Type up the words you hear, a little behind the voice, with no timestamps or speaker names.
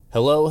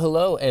Hello,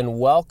 hello, and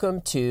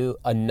welcome to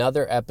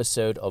another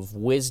episode of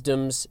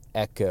Wisdom's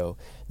Echo.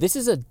 This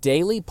is a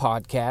daily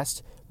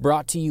podcast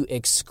brought to you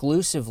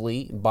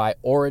exclusively by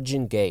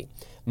Origin Gate.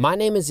 My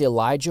name is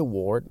Elijah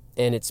Ward,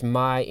 and it's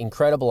my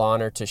incredible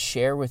honor to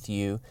share with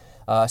you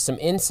some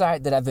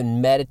insight that I've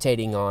been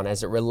meditating on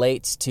as it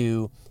relates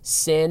to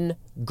sin,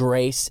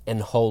 grace,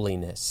 and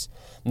holiness.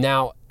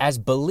 Now, as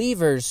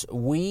believers,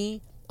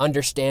 we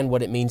understand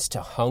what it means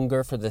to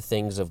hunger for the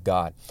things of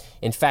God.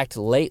 In fact,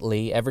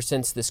 lately, ever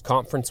since this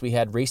conference we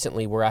had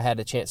recently where I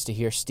had a chance to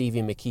hear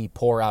Stevie McKee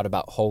pour out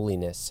about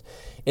holiness,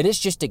 it has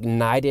just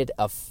ignited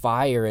a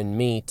fire in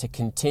me to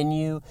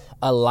continue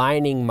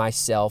aligning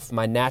myself,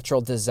 my natural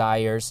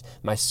desires,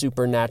 my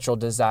supernatural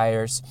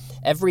desires,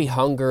 every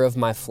hunger of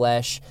my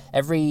flesh,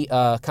 every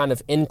kind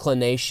of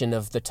inclination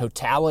of the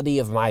totality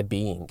of my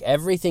being,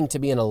 everything to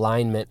be in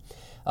alignment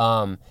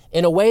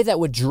in a way that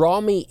would draw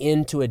me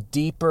into a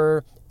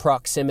deeper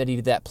proximity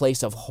to that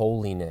place of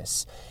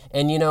holiness.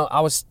 And I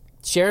was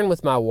sharing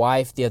with my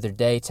wife the other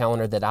day, telling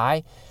her that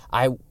I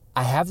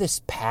have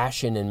this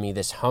passion in me,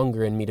 this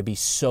hunger in me to be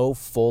so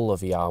full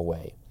of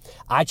Yahweh.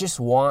 I just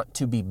want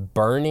to be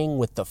burning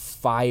with the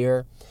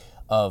fire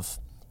of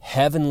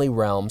heavenly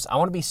realms. I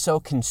want to be so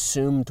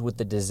consumed with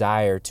the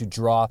desire to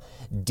draw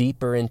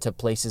deeper into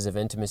places of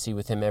intimacy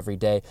with Him every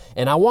day.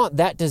 And I want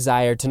that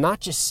desire to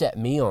not just set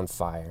me on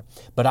fire,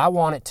 but I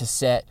want it to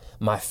set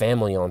my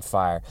family on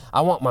fire.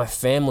 I want my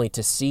family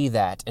to see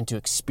that and to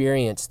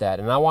experience that.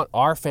 And I want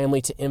our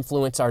family to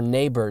influence our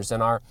neighbors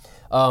and our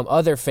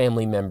other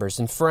family members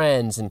and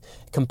friends and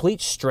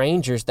complete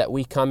strangers that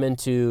we come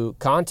into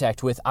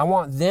contact with. I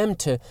want them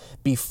to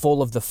be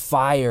full of the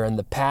fire and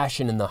the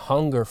passion and the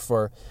hunger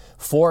for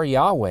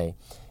Yahweh.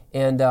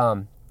 And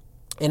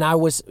I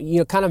was,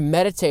 kind of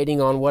meditating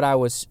on what I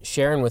was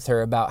sharing with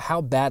her about how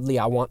badly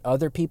I want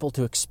other people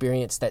to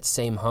experience that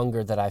same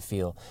hunger that I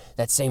feel,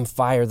 that same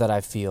fire that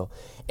I feel.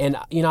 And,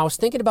 I was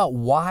thinking about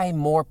why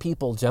more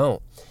people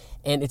don't.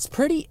 And it's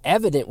pretty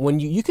evident when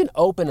you can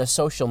open a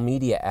social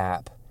media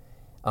app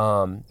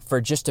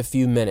for just a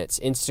few minutes,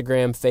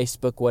 Instagram,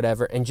 Facebook,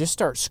 whatever, and just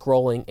start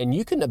scrolling, and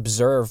you can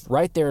observe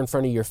right there in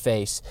front of your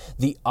face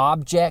the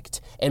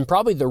object and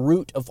probably the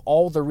root of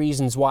all the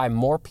reasons why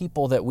more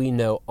people that we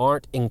know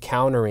aren't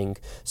encountering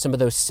some of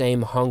those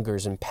same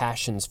hungers and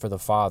passions for the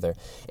Father.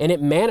 And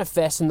it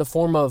manifests in the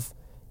form of,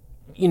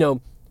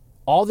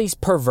 all these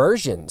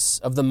perversions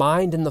of the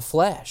mind and the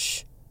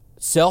flesh,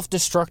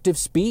 self-destructive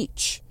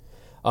speech,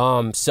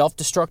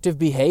 self-destructive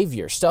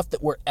behavior, stuff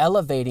that we're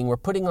elevating, we're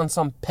putting on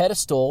some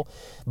pedestal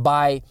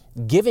by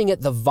giving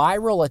it the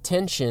viral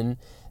attention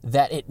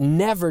that it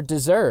never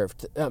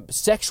deserved.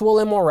 Sexual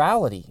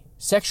immorality,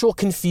 sexual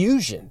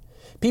confusion,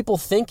 people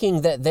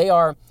thinking that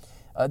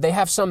they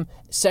have some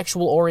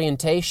sexual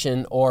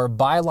orientation or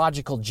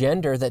biological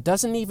gender that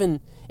doesn't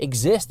even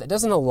exist, that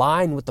doesn't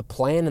align with the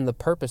plan and the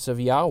purpose of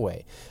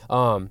Yahweh.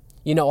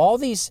 All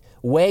these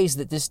ways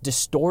that this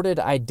distorted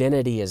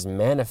identity is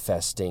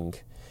manifesting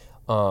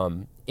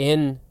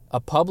in a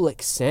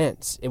public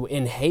sense,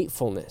 in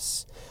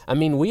hatefulness. I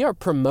mean, we are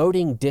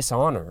promoting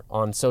dishonor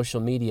on social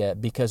media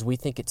because we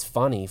think it's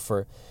funny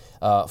for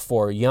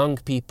young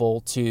people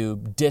to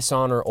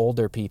dishonor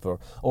older people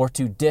or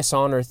to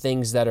dishonor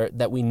things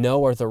that we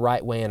know are the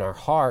right way in our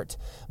heart,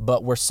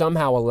 but we're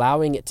somehow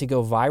allowing it to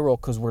go viral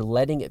because we're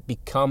letting it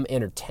become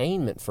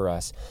entertainment for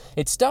us.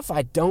 It's stuff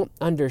I don't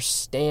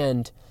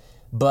understand,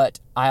 but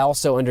I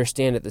also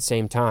understand at the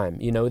same time.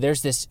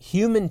 There's this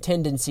human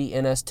tendency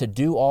in us to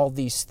do all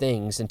these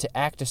things and to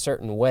act a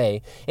certain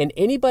way. And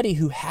anybody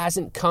who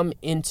hasn't come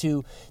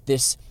into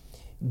this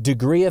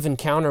degree of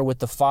encounter with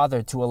the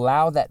Father to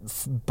allow that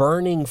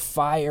burning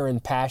fire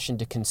and passion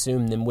to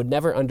consume them would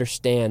never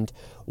understand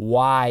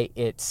why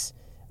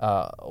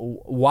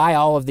why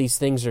all of these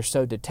things are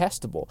so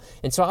detestable.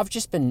 And so I've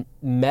just been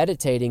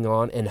meditating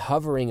on and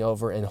hovering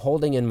over and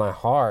holding in my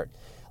heart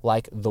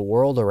like the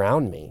world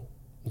around me.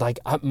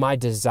 My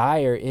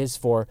desire is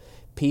for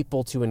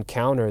people to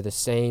encounter the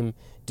same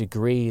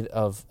degree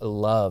of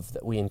love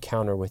that we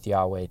encounter with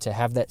Yahweh, to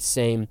have that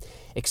same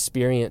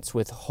experience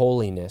with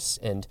holiness,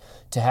 and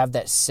to have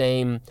that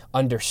same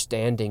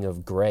understanding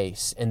of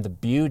grace and the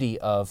beauty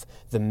of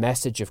the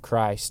message of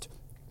Christ.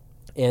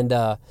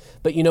 But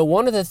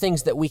one of the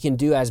things that we can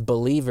do as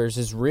believers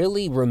is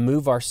really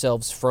remove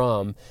ourselves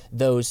from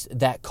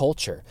that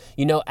culture.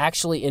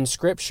 Actually in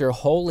Scripture,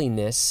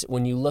 holiness,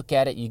 when you look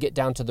at it, you get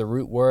down to the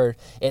root word,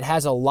 it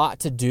has a lot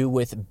to do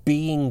with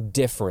being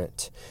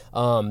different.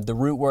 The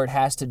root word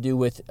has to do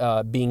with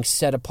being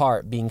set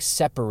apart, being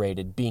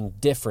separated, being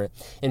different.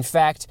 In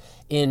fact,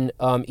 in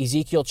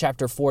Ezekiel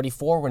chapter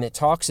 44, when it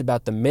talks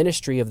about the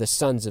ministry of the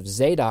sons of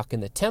Zadok in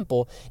the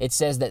temple, it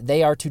says that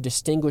they are to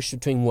distinguish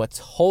between what's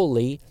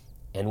holy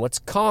and what's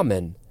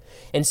common.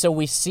 And so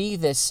we see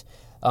this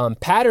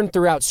pattern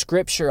throughout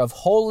Scripture of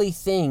holy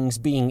things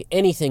being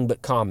anything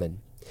but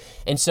common.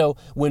 And so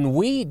when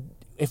we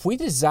if we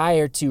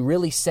desire to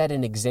really set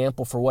an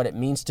example for what it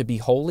means to be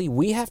holy,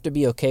 we have to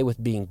be okay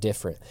with being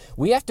different.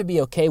 We have to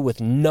be okay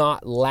with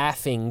not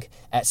laughing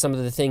at some of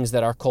the things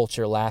that our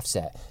culture laughs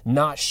at,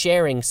 not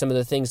sharing some of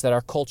the things that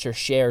our culture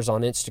shares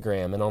on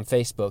Instagram and on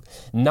Facebook,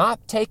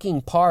 not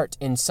taking part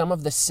in some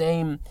of the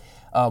same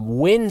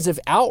winds of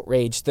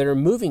outrage that are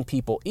moving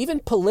people, even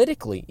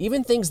politically,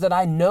 even things that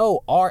I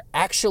know are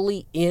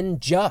actually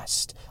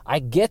unjust. I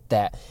get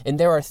that. And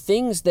there are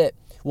things that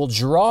will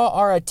draw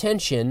our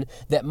attention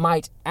that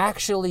might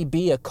actually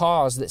be a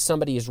cause that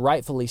somebody is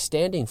rightfully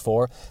standing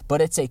for,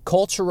 but it's a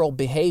cultural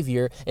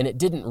behavior and it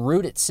didn't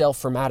root itself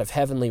from out of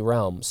heavenly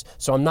realms.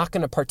 So I'm not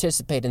going to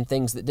participate in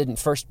things that didn't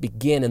first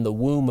begin in the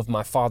womb of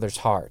my Father's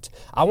heart.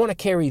 I want to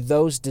carry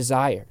those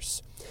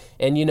desires.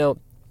 And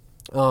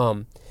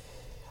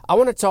I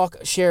want to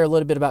share a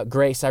little bit about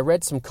grace. I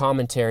read some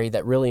commentary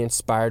that really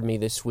inspired me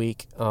this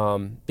week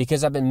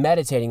because I've been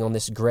meditating on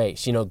this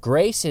grace.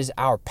 Grace is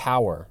our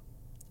power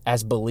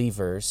as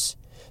believers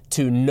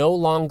to no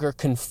longer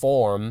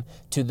conform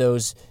to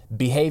those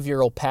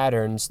behavioral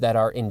patterns that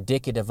are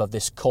indicative of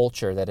this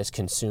culture that has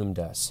consumed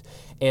us.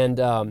 And,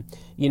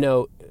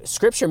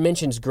 Scripture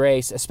mentions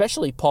grace,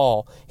 especially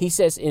Paul. He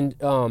says in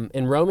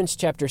Romans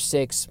chapter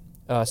 6,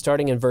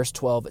 starting in verse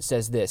 12, it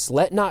says this: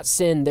 "Let not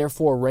sin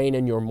therefore reign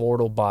in your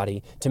mortal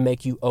body to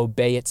make you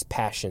obey its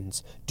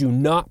passions. Do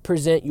not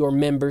present your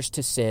members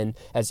to sin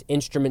as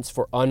instruments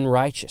for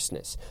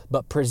unrighteousness,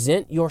 but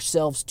present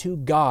yourselves to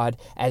God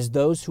as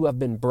those who have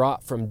been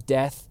brought from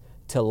death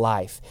to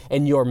life,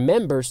 and your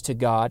members to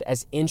God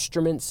as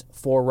instruments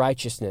for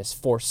righteousness.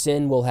 For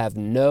sin will have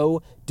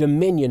no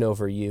dominion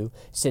over you,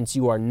 since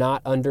you are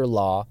not under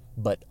law,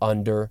 but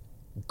under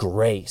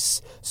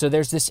grace." So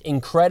there's this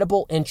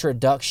incredible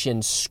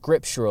introduction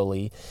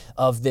scripturally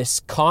of this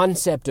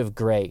concept of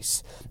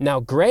grace. Now,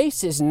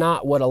 grace is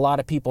not what a lot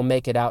of people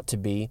make it out to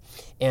be.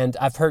 And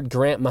I've heard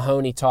Grant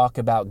Mahoney talk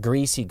about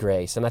greasy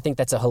grace, and I think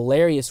that's a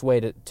hilarious way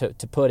to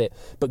put it.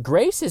 But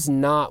grace is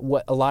not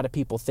what a lot of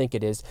people think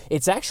it is.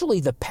 It's actually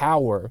the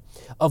power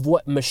of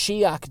what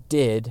Mashiach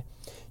did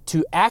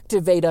to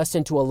activate us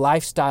into a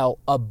lifestyle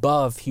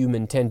above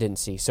human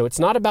tendency. So it's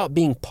not about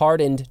being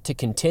pardoned to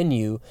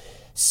continue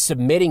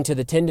submitting to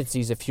the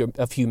tendencies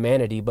of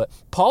humanity. But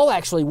Paul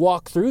actually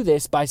walked through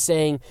this by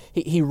saying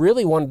he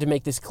really wanted to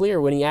make this clear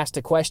when he asked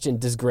a question,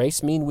 does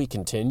grace mean we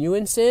continue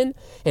in sin?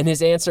 And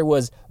his answer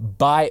was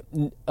by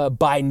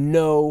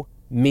no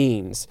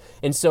means.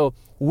 And so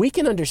we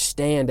can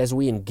understand as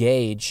we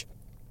engage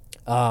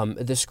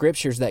the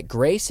scriptures that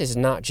grace is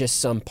not just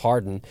some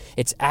pardon,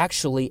 it's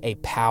actually a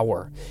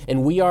power.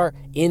 And we are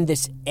in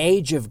this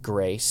age of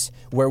grace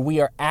where we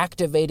are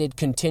activated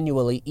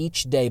continually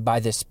each day by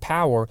this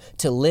power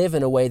to live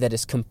in a way that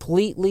is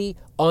completely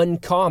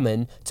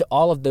uncommon to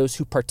all of those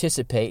who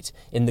participate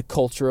in the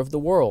culture of the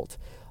world.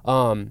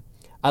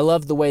 I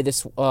love the way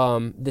this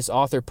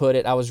author put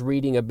it. I was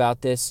reading about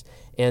this,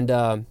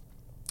 and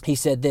he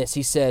said this.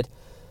 He said,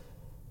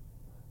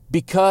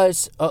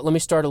 let me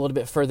start a little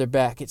bit further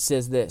back. It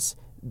says this: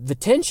 the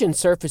tension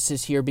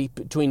surfaces here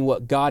between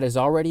what God has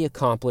already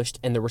accomplished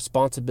and the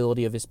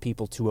responsibility of his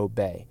people to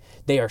obey.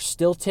 They are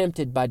still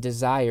tempted by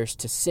desires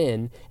to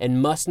sin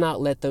and must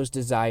not let those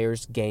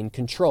desires gain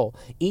control.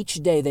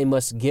 Each day they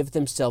must give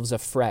themselves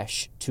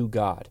afresh to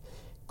God.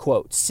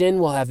 Quote, "Sin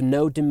will have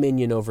no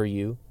dominion over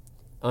you,"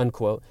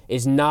 unquote,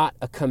 is not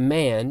a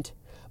command,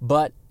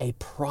 but a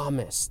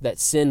promise that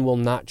sin will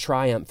not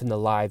triumph in the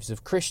lives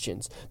of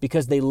Christians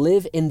because they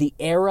live in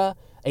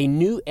a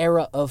new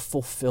era of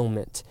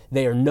fulfillment.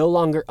 They are no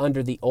longer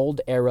under the old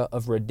era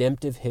of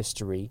redemptive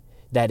history.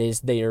 That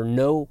is, they are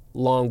no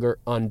longer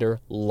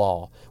under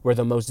law, where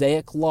the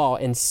Mosaic law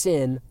and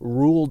sin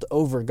ruled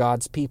over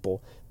God's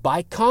people.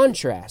 By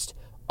contrast,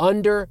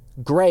 under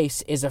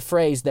grace is a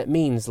phrase that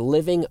means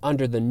living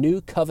under the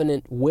new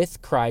covenant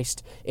with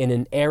Christ in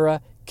an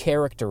era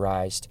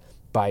characterized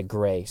by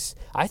grace.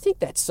 I think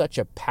that's such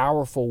a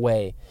powerful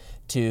way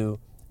to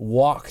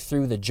walk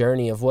through the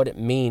journey of what it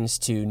means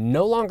to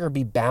no longer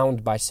be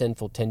bound by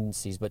sinful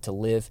tendencies, but to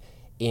live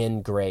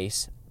in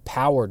grace,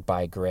 powered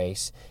by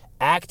grace,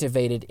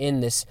 activated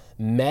in this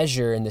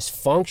measure and this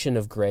function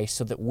of grace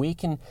so that we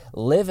can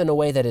live in a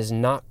way that is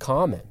not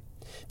common.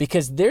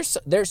 Because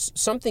there's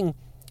something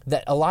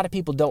that a lot of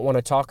people don't want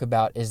to talk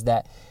about, is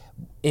that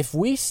if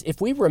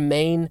we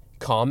remain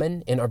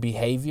common in our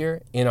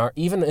behavior,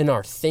 even in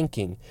our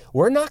thinking,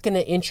 we're not going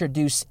to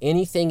introduce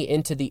anything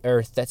into the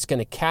earth that's going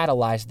to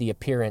catalyze the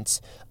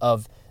appearance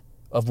of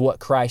what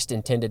Christ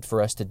intended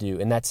for us to do.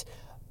 And that's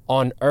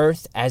on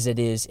earth as it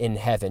is in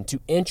heaven. To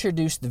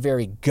introduce the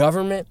very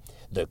government,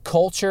 the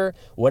culture,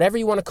 whatever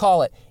you want to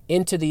call it,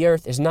 into the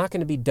earth is not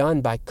going to be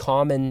done by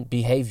common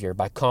behavior,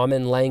 by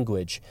common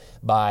language,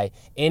 by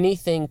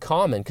anything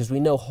common, because we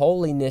know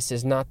holiness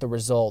is not the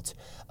result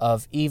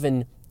of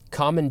even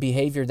common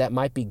behavior that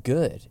might be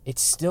good.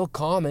 It's still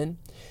common.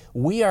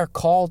 We are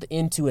called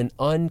into an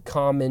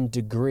uncommon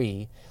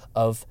degree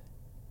of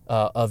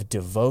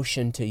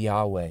devotion to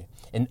Yahweh,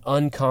 an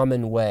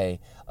uncommon way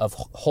of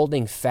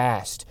holding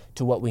fast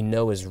to what we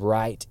know is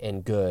right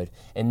and good,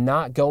 and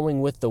not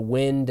going with the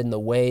wind and the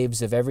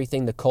waves of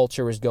everything the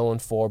culture is going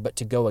for, but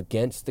to go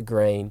against the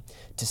grain,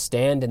 to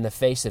stand in the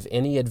face of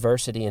any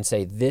adversity and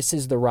say, this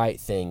is the right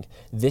thing,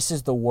 this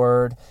is the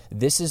word,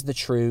 this is the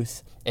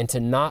truth, and to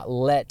not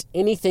let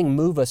anything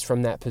move us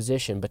from that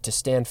position, but to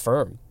stand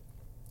firm.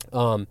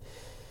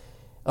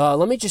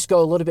 Let me just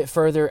go a little bit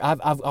further.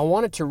 I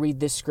wanted to read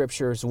this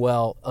scripture as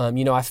well.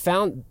 I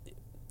found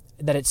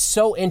that it's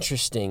so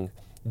interesting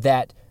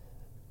that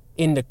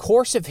in the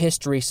course of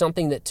history,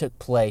 something that took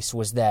place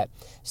was that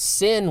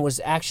sin was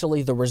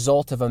actually the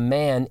result of a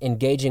man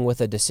engaging with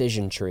a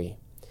decision tree.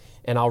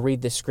 And I'll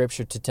read this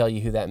scripture to tell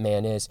you who that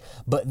man is.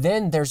 But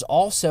then there's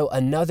also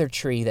another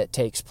tree that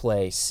takes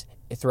place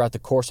throughout the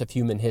course of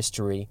human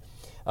history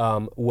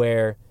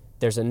where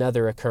there's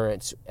another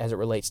occurrence as it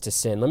relates to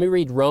sin. Let me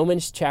read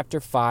Romans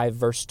chapter 5,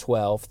 verse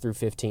 12 through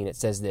 15. It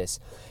says this,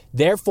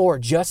 "Therefore,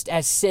 just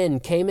as sin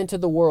came into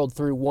the world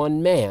through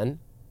one man,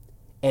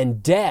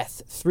 and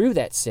death through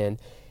that sin,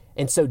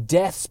 and so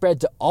death spread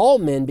to all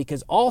men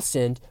because all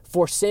sinned,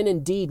 for sin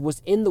indeed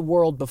was in the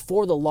world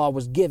before the law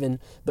was given,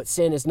 but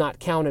sin is not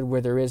counted where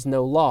there is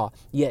no law.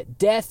 Yet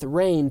death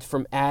reigned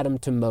from Adam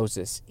to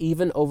Moses,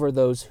 even over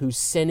those whose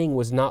sinning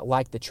was not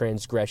like the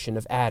transgression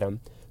of Adam,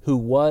 who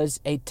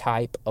was a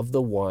type of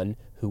the one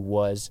who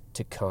was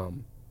to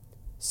come."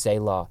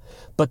 Selah.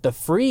 "But the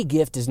free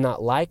gift is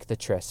not like the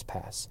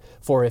trespass.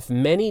 For if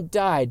many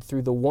died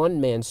through the one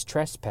man's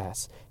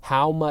trespass,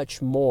 how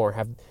much more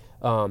have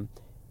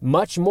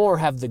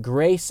the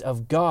grace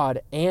of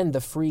God and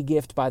the free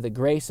gift by the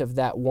grace of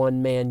that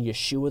one man,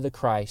 Yeshua the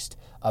Christ,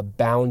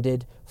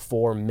 abounded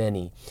for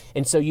many."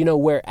 And so,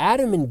 where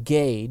Adam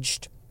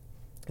engaged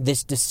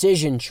this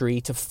decision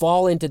tree to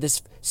fall into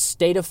this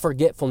state of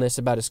forgetfulness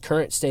about his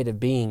current state of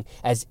being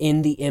as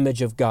in the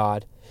image of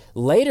God,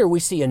 later we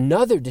see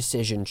another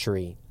decision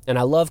tree. And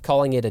I love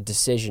calling it a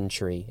decision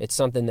tree. It's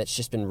something that's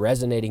just been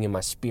resonating in my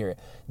spirit,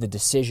 the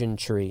decision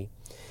tree.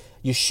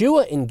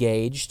 Yeshua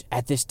engaged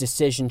at this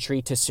decision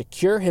tree to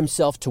secure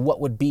himself to what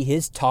would be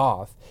his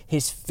tav,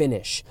 his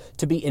finish,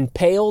 to be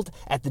impaled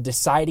at the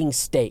deciding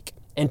stake,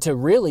 and to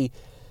really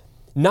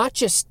not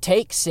just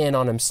take sin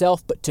on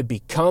himself, but to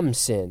become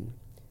sin.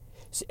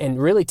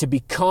 And really to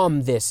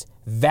become this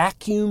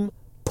vacuum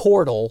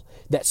portal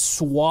that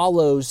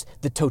swallows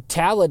the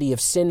totality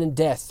of sin and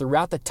death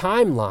throughout the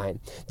timeline,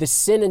 the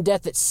sin and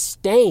death that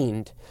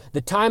stained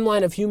the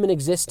timeline of human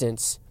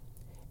existence,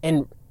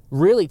 and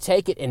really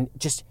take it and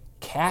just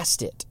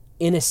cast it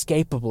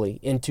inescapably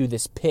into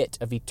this pit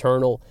of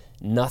eternal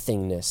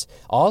nothingness.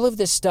 All of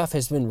this stuff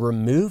has been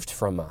removed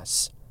from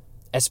us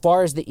as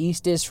far as the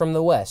east is from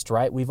the west,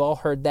 right? We've all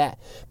heard that.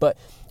 But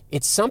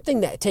it's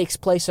something that takes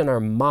place in our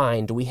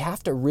mind. We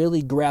have to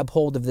really grab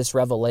hold of this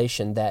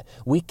revelation that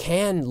we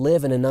can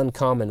live in an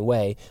uncommon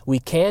way. We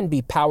can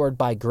be powered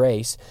by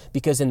grace,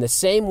 because in the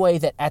same way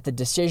that at the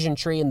decision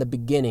tree in the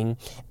beginning,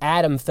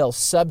 Adam fell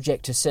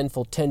subject to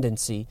sinful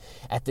tendency,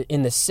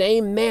 in the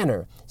same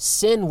manner,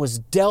 sin was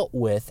dealt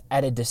with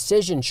at a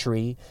decision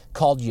tree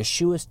called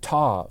Yeshua's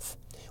Tav,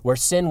 where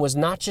sin was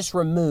not just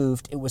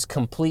removed, it was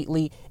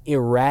completely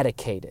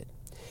eradicated.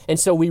 And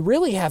so we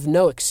really have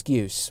no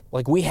excuse.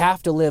 We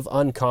have to live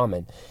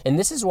uncommon. And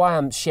this is why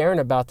I'm sharing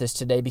about this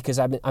today, because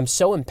I'm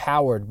so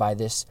empowered by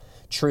this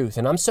truth.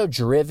 And I'm so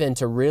driven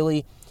to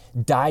really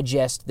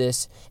digest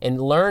this and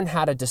learn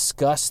how to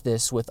discuss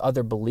this with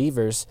other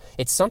believers.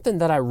 It's something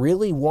that I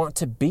really want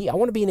to be. I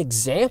want to be an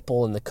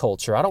example in the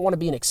culture. I don't want to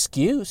be an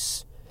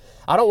excuse.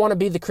 I don't want to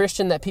be the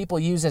Christian that people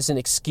use as an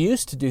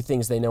excuse to do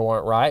things they know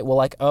aren't right.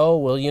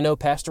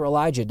 Pastor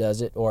Elijah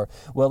does it. Or,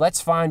 that's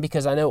fine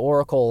because I know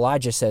Oracle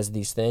Elijah says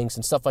these things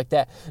and stuff like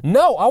that.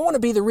 No, I want to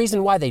be the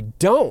reason why they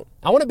don't.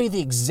 I want to be the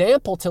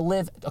example to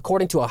live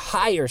according to a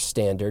higher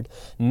standard,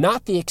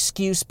 not the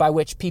excuse by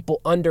which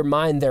people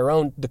undermine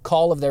the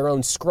call of their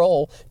own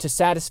scroll to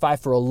satisfy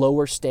for a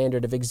lower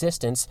standard of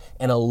existence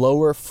and a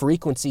lower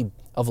frequency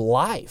of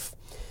life.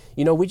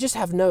 We just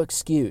have no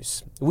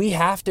excuse. We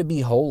have to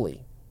be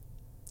holy.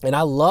 And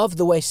I love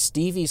the way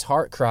Stevie's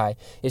heart cry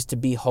is to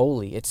be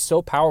holy. It's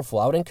so powerful.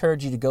 I would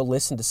encourage you to go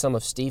listen to some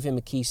of Stevie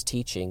McKee's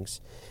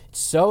teachings. It's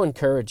so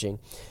encouraging.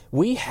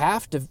 We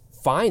have to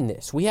find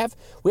this. We have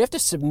to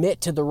submit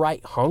to the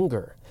right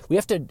hunger. We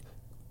have to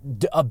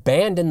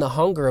abandon the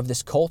hunger of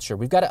this culture.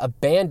 We've got to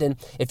abandon,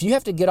 if you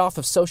have to get off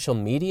of social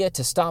media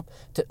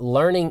to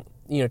learn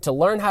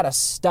how to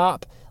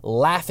stop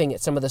laughing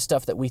at some of the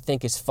stuff that we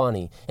think is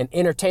funny and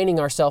entertaining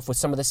ourselves with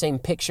some of the same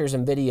pictures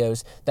and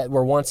videos that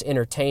were once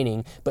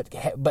entertaining,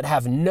 but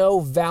have no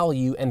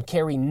value and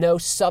carry no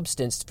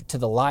substance to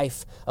the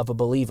life of a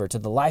believer, to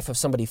the life of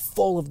somebody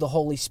full of the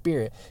Holy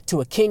Spirit,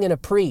 to a king and a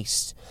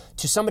priest,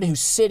 to somebody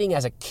who's sitting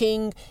as a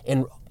king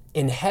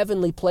in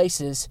heavenly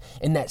places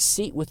in that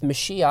seat with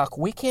Mashiach.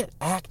 We can't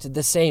act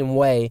the same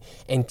way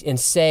and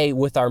say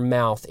with our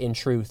mouth in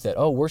truth that,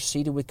 we're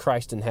seated with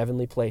Christ in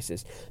heavenly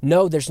places.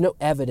 No, there's no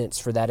evidence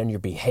for that in your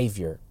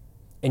behavior,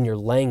 in your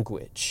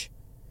language.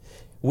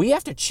 We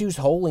have to choose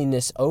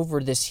holiness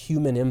over this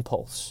human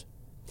impulse.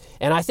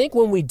 And I think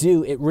when we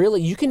do, it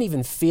really, you can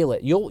even feel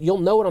it. You'll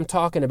know what I'm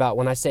talking about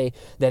when I say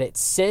that it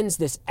sends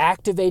this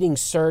activating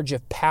surge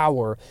of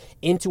power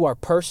into our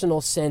personal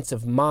sense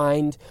of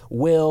mind,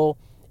 will,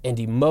 and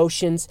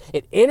emotions.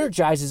 It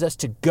energizes us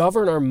to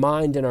govern our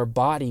mind and our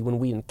body when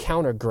we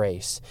encounter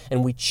grace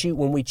and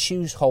when we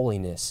choose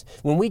holiness.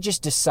 When we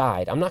just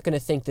decide, I'm not going to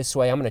think this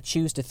way, I'm going to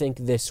choose to think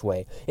this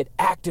way. It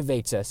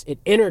activates us. It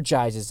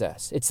energizes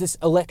us. It's this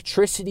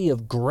electricity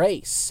of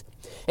grace.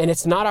 And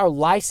it's not our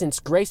license,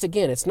 grace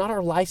again, it's not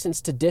our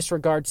license to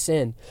disregard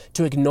sin,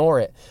 to ignore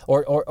it,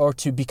 or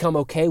to become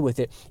okay with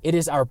it. It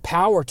is our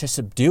power to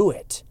subdue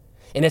it.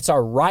 And it's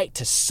our right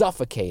to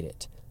suffocate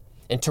it.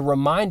 And to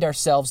remind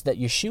ourselves that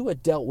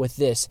Yeshua dealt with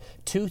this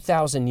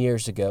 2,000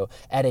 years ago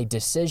at a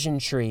decision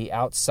tree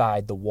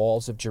outside the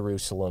walls of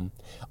Jerusalem,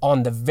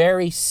 on the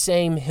very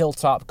same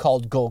hilltop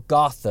called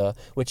Golgotha,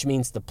 which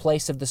means the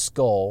place of the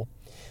skull,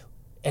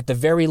 at the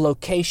very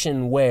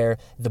location where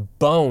the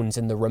bones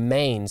and the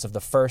remains of the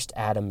first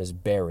Adam is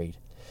buried.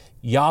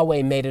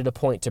 Yahweh made it a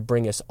point to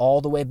bring us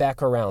all the way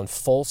back around,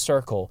 full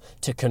circle,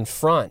 to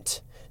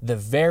confront the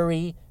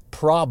very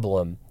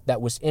problem that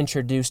was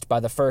introduced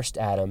by the first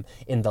Adam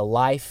in the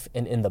life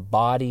and in the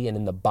body and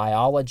in the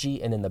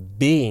biology and in the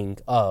being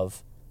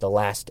of the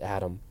last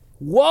Adam.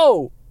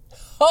 Whoa!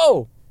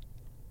 Oh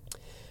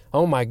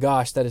my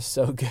gosh, that is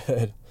so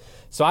good.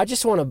 So I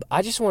just want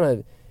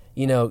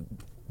to,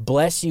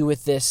 bless you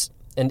with this,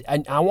 and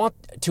I want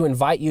to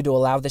invite you to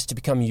allow this to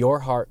become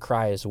your heart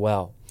cry as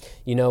well.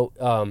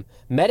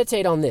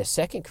 Meditate on this.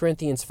 2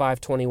 Corinthians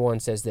 5:21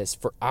 says this,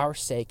 "For our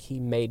sake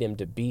he made him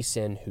to be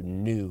sin who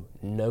knew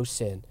no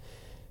sin,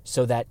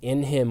 so that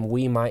in him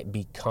we might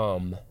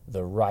become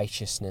the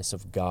righteousness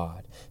of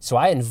God." So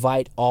I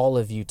invite all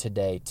of you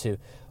today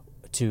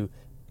to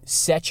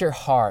set your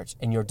heart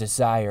and your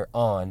desire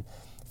on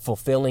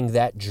fulfilling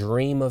that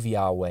dream of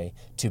Yahweh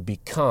to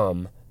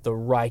become the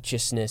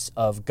righteousness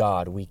of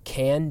God. We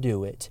can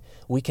do it.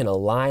 We can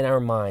align our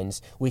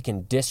minds. We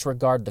can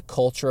disregard the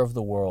culture of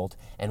the world,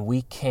 and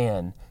we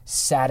can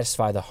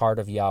satisfy the heart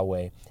of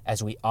Yahweh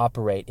as we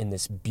operate in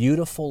this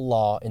beautiful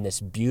law, in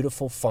this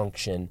beautiful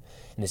function,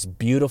 in this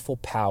beautiful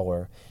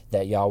power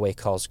that Yahweh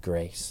calls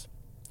grace.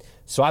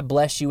 So I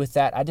bless you with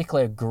that. I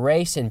declare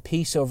grace and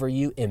peace over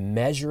you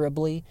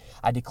immeasurably.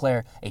 I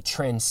declare a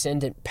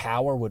transcendent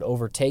power would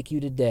overtake you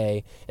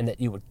today, and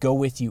that it would go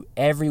with you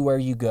everywhere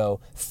you go,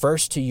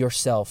 first to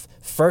yourself,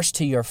 first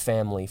to your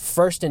family,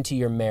 first into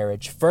your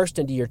marriage, first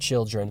into your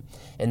children,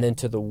 and then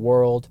to the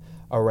world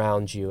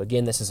around you.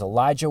 Again, this is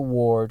Elijah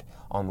Ward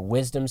on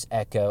Wisdom's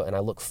Echo, and I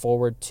look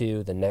forward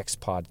to the next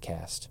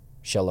podcast.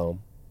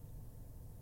 Shalom.